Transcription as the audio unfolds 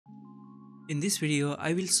In this video,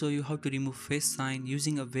 I will show you how to remove face sign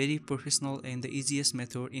using a very professional and the easiest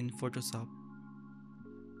method in Photoshop.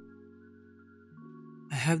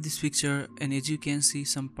 I have this picture and as you can see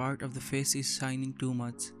some part of the face is shining too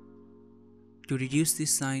much. To reduce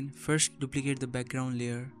this sign, first duplicate the background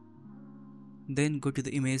layer. Then go to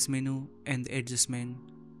the image menu and the adjustment.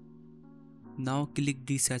 Now click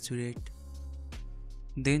desaturate.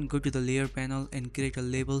 Then go to the layer panel and create a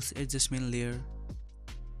labels adjustment layer.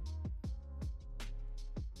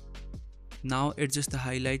 Now adjust the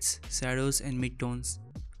highlights, shadows and midtones.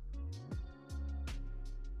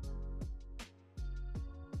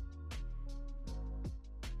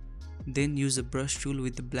 Then use the brush tool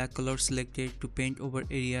with the black color selected to paint over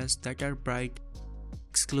areas that are bright,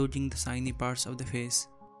 excluding the shiny parts of the face.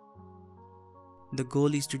 The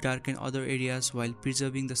goal is to darken other areas while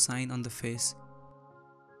preserving the shine on the face.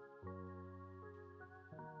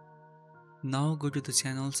 Now go to the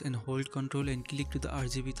channels and hold Ctrl and click to the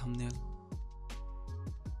RGB thumbnail.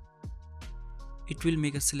 It will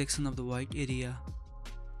make a selection of the white area.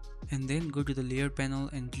 And then go to the layer panel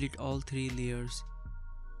and delete all 3 layers.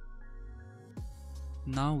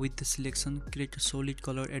 Now with the selection, create a solid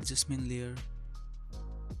color adjustment layer.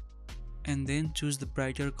 And then choose the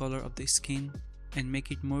brighter color of the skin and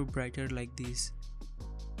make it more brighter like this.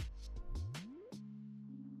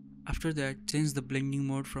 After that, change the blending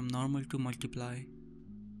mode from normal to multiply.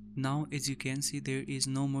 Now as you can see, there is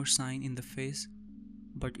no more shine in the face,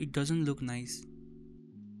 but it doesn't look nice.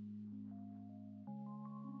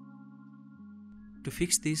 To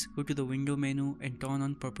fix this, go to the window menu and turn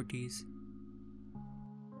on properties.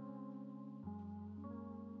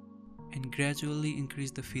 And gradually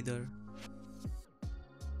increase the feather.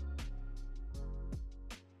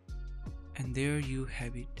 And there you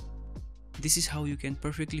have it. This is how you can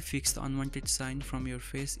perfectly fix the unwanted shine from your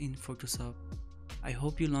face in Photoshop. I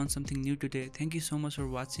hope you learned something new today. Thank you so much for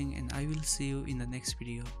watching and I will see you in the next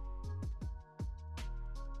video.